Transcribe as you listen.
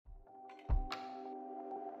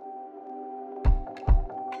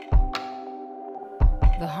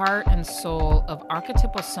The heart and soul of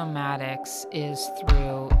archetypal somatics is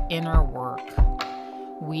through inner work.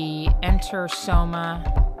 We enter soma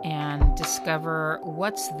and discover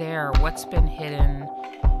what's there, what's been hidden,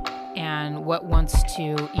 and what wants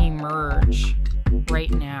to emerge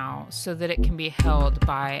right now so that it can be held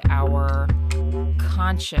by our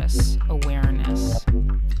conscious awareness.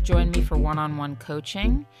 Join me for one-on-one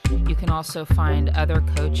coaching. You can also find other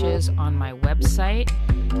coaches on my website,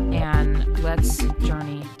 and let's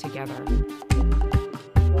journey together.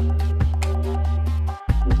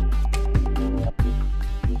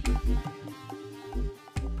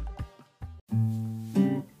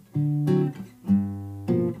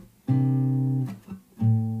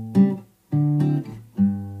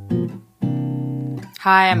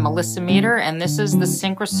 Hi, I'm Melissa Meter, and this is the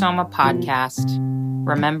Synchrosoma podcast.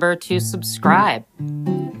 Remember to subscribe.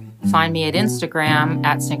 Find me at Instagram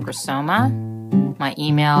at Synchrosoma. My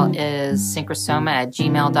email is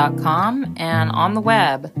synchrosoma@gmail.com, and on the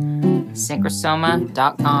web,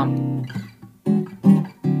 synchrosoma.com.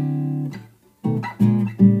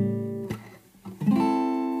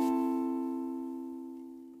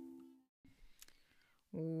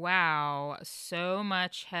 Wow, so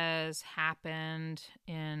much has happened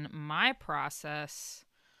in my process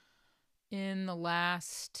in the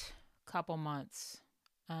last couple months,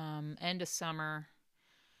 end of summer,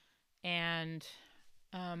 and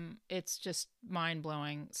it's just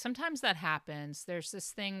mind-blowing. Sometimes that happens. There's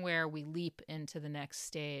this thing where we leap into the next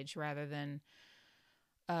stage rather than,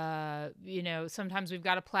 sometimes we've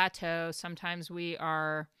got a plateau. Sometimes we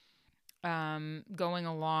are going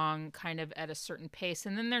along kind of at a certain pace.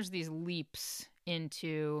 And then there's these leaps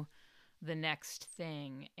into the next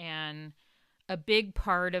thing. And a big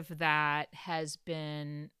part of that has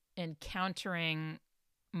been encountering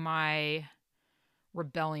my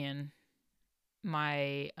rebellion,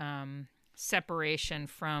 my separation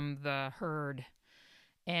from the herd.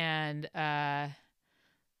 And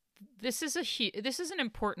this is an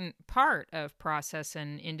important part of process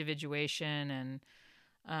and individuation and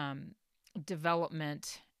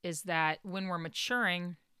development, is that when we're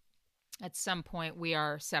maturing, at some point we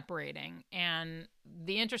are separating. And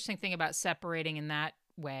the interesting thing about separating in that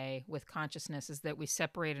way with consciousness is that we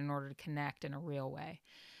separate in order to connect in a real way.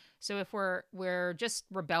 So if we're just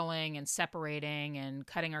rebelling and separating and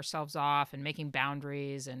cutting ourselves off and making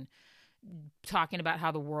boundaries and talking about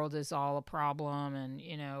how the world is all a problem and,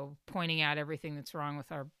 pointing out everything that's wrong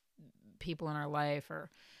with our people in our life,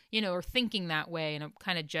 or thinking that way in a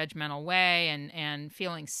kind of judgmental way and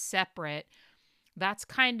feeling separate,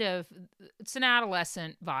 it's an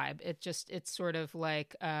adolescent vibe. It's sort of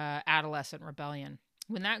like adolescent rebellion.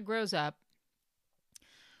 When that grows up,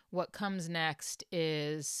 what comes next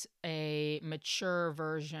is a mature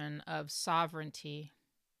version of sovereignty.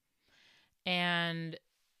 And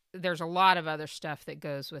there's a lot of other stuff that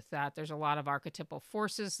goes with that. There's a lot of archetypal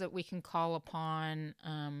forces that we can call upon.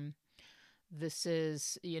 This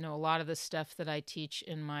is, a lot of the stuff that I teach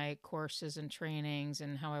in my courses and trainings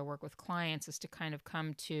and how I work with clients is to kind of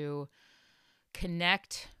come to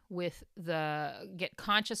connect with get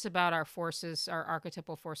conscious about our forces, our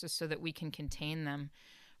archetypal forces, so that we can contain them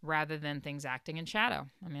rather than things acting in shadow.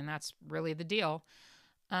 I mean, that's really the deal.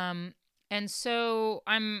 And so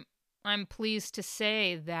I'm pleased to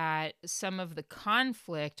say that some of the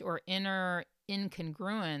conflict or inner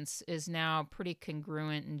incongruence is now pretty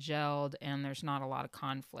congruent and gelled, and there's not a lot of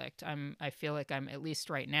conflict. I feel like I'm, at least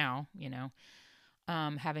right now,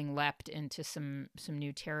 having leapt into some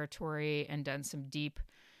new territory and done some deep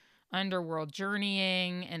underworld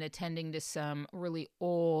journeying and attending to some really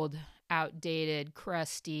old, outdated,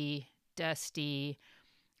 crusty, dusty,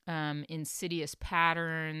 insidious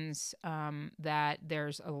patterns, that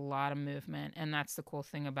there's a lot of movement. And that's the cool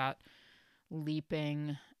thing about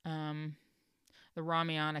leaping. The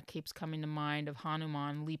Ramayana keeps coming to mind of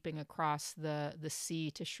Hanuman leaping across the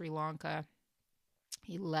sea to Sri Lanka.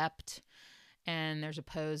 He leapt, and there's a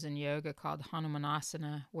pose in yoga called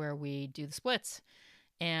Hanumanasana where we do the splits.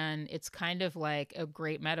 And it's kind of like a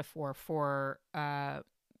great metaphor for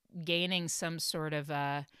gaining some sort of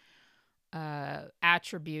a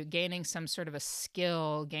attribute, gaining some sort of a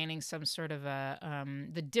skill, gaining some sort of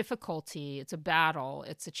the difficulty. It's a battle.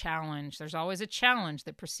 It's a challenge. There's always a challenge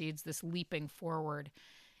that precedes this leaping forward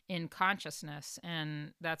in consciousness.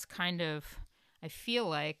 And that's kind of, I feel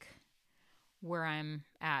like, where I'm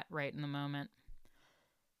at right in the moment.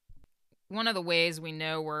 One of the ways we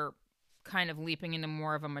know we're kind of leaping into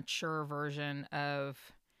more of a mature version of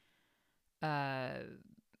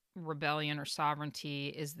rebellion or sovereignty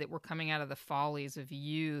is that we're coming out of the follies of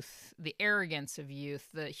youth, the arrogance of youth,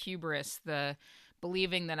 the hubris, the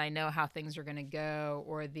believing that I know how things are going to go,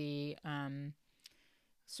 or the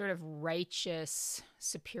sort of righteous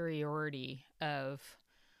superiority of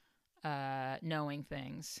knowing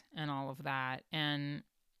things and all of that. And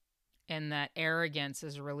that arrogance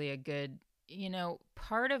is really a good,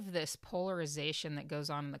 part of this polarization that goes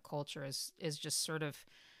on in the culture is just sort of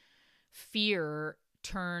fear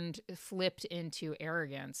flipped into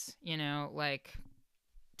arrogance, like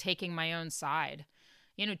taking my own side.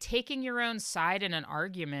 Taking your own side in an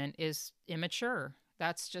argument is immature.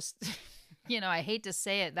 That's just, I hate to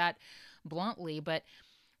say it that bluntly, but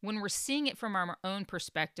when we're seeing it from our own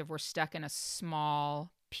perspective, we're stuck in a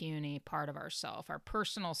small, puny part of ourself, our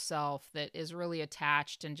personal self that is really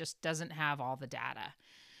attached and just doesn't have all the data.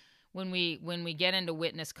 When we get into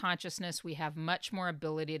witness consciousness, we have much more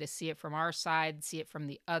ability to see it from our side, see it from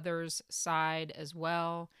the other's side as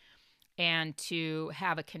well, and to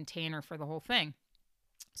have a container for the whole thing.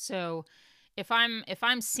 So if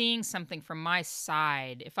I'm seeing something from my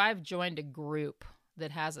side, if I've joined a group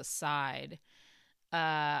that has a side,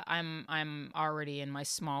 I'm already in my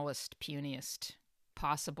smallest, puniest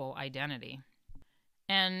possible identity.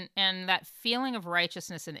 And that feeling of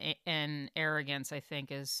righteousness and arrogance, I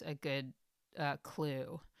think, is a good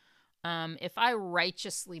clue. If I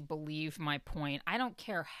righteously believe my point, I don't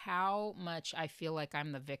care how much I feel like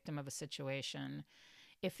I'm the victim of a situation.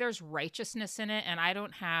 If there's righteousness in it and I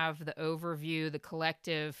don't have the overview, the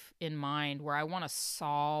collective in mind, where I want to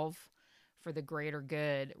solve for the greater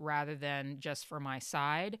good rather than just for my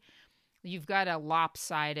side, you've got a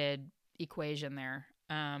lopsided equation there.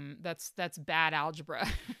 That's bad algebra.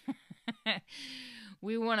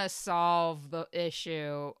 We want to solve the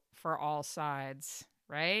issue for all sides,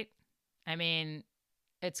 right? I mean,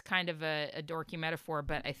 it's kind of a dorky metaphor,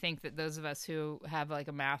 but I think that those of us who have like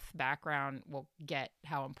a math background will get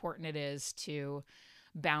how important it is to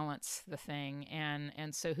balance the thing.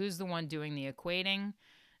 And so who's the one doing the equating,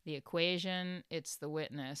 the equation? It's the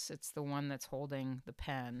witness. It's the one that's holding the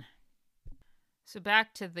pen. So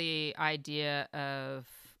back to the idea of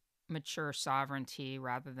mature sovereignty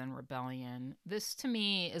rather than rebellion. This to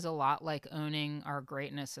me is a lot like owning our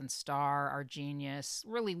greatness and star, our genius,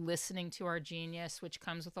 really listening to our genius, which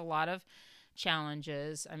comes with a lot of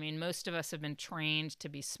challenges. I mean, most of us have been trained to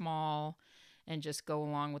be small and just go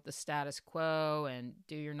along with the status quo and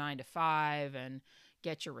do your 9 to 5 and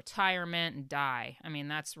get your retirement and die. I mean,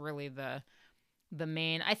 that's really the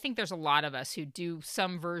main. I think there's a lot of us who do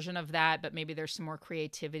some version of that, but maybe there's some more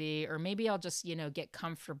creativity, or maybe I'll just, get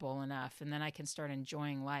comfortable enough and then I can start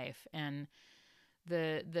enjoying life. And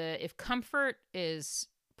if comfort is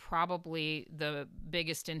probably the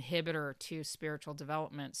biggest inhibitor to spiritual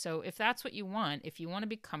development. So if that's what you want, if you want to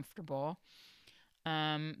be comfortable,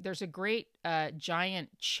 there's a great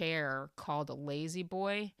giant chair called a lazy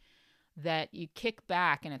boy that you kick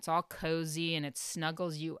back and it's all cozy and it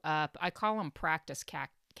snuggles you up. I call them practice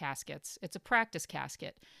caskets. It's a practice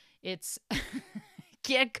casket. It's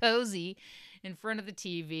get cozy in front of the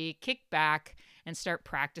TV, kick back and start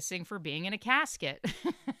practicing for being in a casket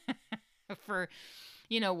for,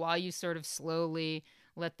 while you sort of slowly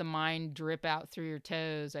let the mind drip out through your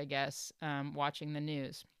toes, I guess, watching the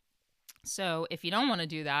news. So if you don't want to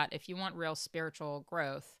do that, if you want real spiritual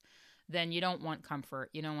growth, then you don't want comfort.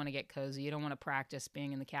 You don't want to get cozy. You don't want to practice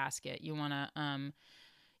being in the casket. You want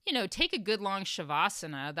to, take a good long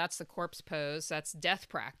shavasana. That's the corpse pose. That's death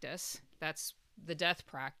practice. That's the death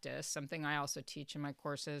practice, something I also teach in my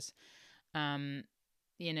courses.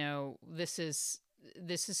 This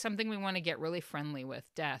is something we want to get really friendly with,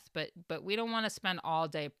 death. But we don't want to spend all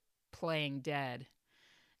day playing dead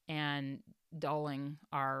and dulling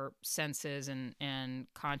our senses and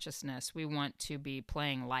consciousness. We want to be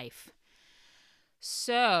playing life.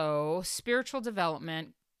 So spiritual development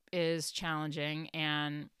is challenging,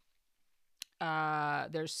 and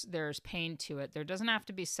there's pain to it. There doesn't have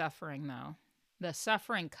to be suffering, though. The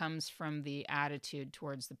suffering comes from the attitude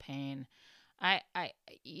towards the pain. I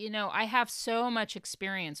have so much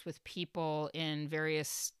experience with people in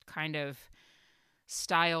various kind of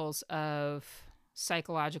styles of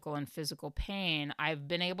psychological and physical pain. I've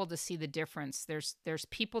been able to see the difference. There's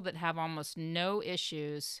people that have almost no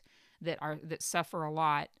issues that suffer a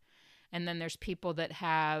lot, and then there's people that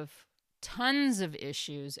have tons of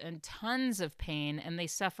issues and tons of pain and they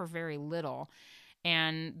suffer very little.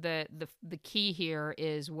 And the key here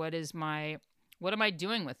is what am I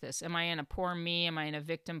doing with this? Am I in a poor me? Am I in a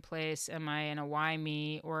victim place? Am I in a why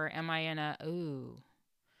me? Or am I in a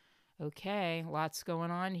okay, lots going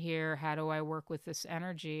on here. How do I work with this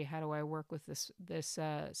energy? How do I work with this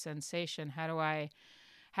sensation? How do I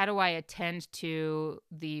How do I attend to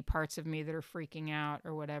the parts of me that are freaking out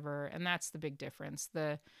or whatever? And that's the big difference.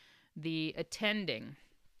 The attending.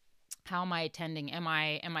 How am I attending? Am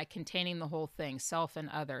I containing the whole thing? Self and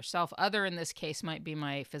other. Self other in this case might be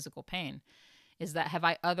my physical pain. Is that, have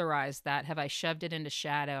I otherized that? Have I shoved it into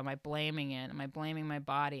shadow? Am I blaming it? Am I blaming my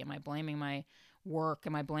body? Am I blaming my work?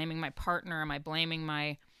 Am I blaming my partner? Am I blaming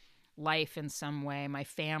my life in some way? My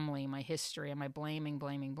family, my history? Am I blaming?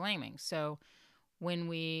 So when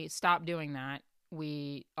we stop doing that,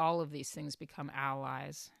 all of these things become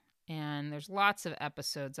allies. And there's lots of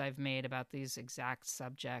episodes I've made about these exact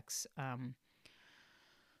subjects.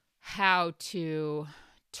 How to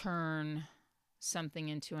turn something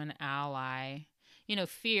into an ally.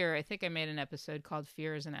 Fear, I think I made an episode called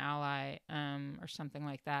Fear is an Ally, or something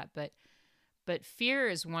like that. But fear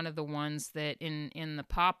is one of the ones that in the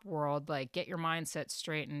pop world, like, get your mindset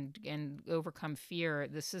straight and overcome fear.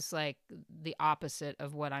 This is like the opposite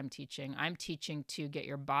of what I'm teaching. I'm teaching to get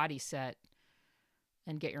your body set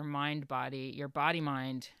and get your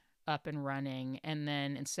body-mind up and running. And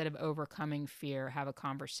then instead of overcoming fear, have a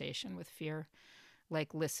conversation with fear.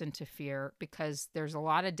 Like, listen to fear, because there's a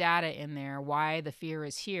lot of data in there why the fear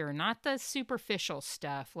is here, not the superficial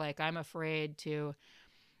stuff. Like, I'm afraid to,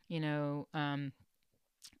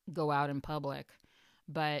 go out in public,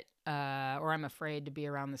 but, or I'm afraid to be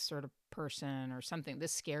around this sort of person or something.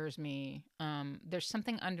 This scares me. There's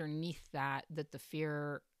something underneath that the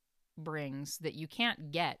fear brings that you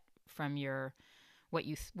can't get from what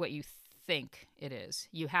you think it is.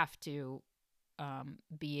 You have to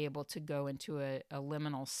be able to go into a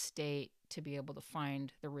liminal state to be able to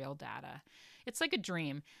find the real data. It's like a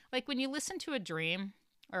dream. Like, when you listen to a dream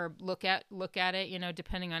or look at it,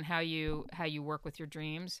 depending on how you work with your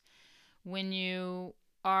dreams, when you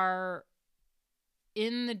are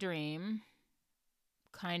in the dream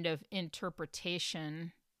kind of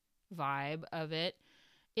interpretation vibe of it,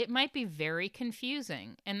 it might be very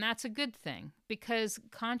confusing. And that's a good thing, because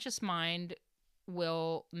conscious mind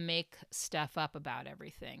will make stuff up about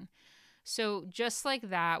everything. So just like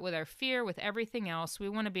that, with our fear, with everything else, we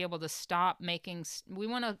want to be able to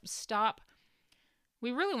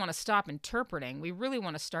we really want to stop interpreting. We really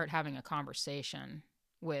want to start having a conversation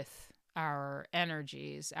with our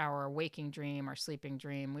energies, our waking dream, our sleeping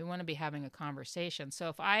dream. We want to be having a conversation. So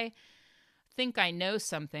if I think I know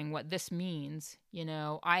something, what this means,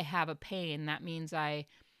 I have a pain, that means I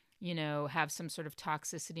have some sort of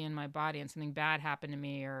toxicity in my body and something bad happened to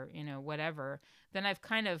me, or, whatever, then I've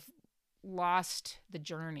kind of lost the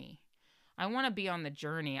journey. I want to be on the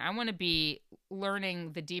journey. I want to be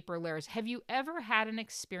learning the deeper layers. Have you ever had an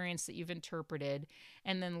experience that you've interpreted,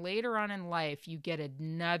 and then later on in life, you get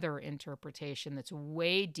another interpretation that's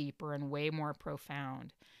way deeper and way more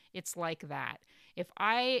profound? It's like that. If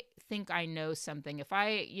I think I know something, if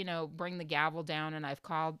I, bring the gavel down and I've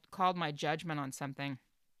called my judgment on something,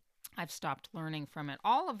 I've stopped learning from it.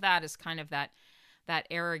 All of that is kind of that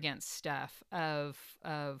arrogant stuff of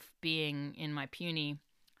being in my puny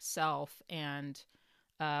self and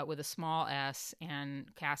with a small s, and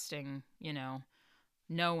casting,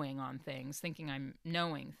 knowing on things, thinking I'm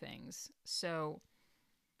knowing things. So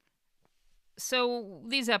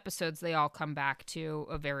these episodes, they all come back to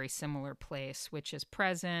a very similar place, which is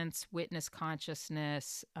presence, witness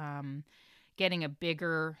consciousness, getting a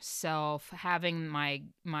bigger self, having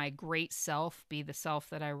my great self be the self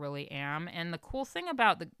that I really am. And the cool thing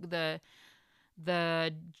about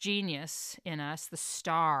the genius in us, the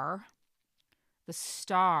star,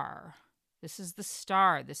 this is the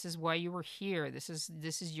star. This is why you were here. This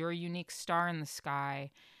is your unique star in the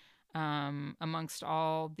sky, amongst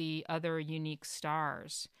all the other unique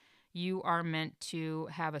stars. You are meant to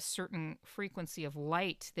have a certain frequency of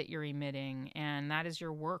light that you're emitting, and that is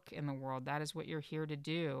your work in the world. That is what you're here to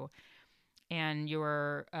do. And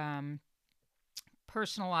your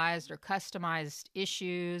personalized or customized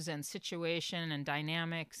issues and situation and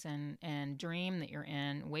dynamics and dream that you're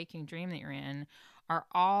in, waking dream that you're in, are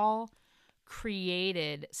all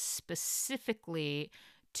created specifically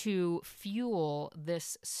to fuel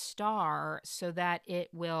this star so that it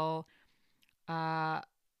will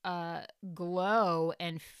glow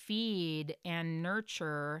and feed and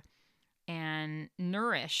nurture and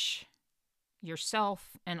nourish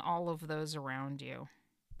yourself and all of those around you.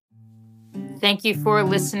 Thank you for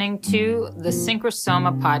listening to the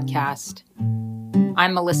Synchrosoma podcast.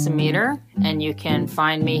 I'm Melissa Meter, and you can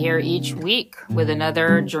find me here each week with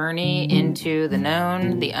another journey into the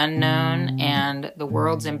known, the unknown, and the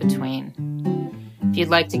worlds in between. If you'd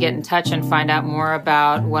like to get in touch and find out more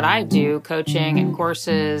about what I do, coaching and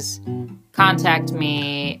courses, contact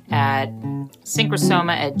me at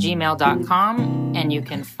synchrosoma@gmail.com, and you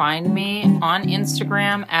can find me on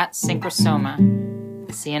Instagram at synchrosoma.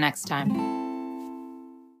 See you next time.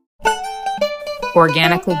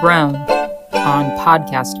 Organically grown on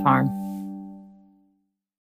Podcast Farm.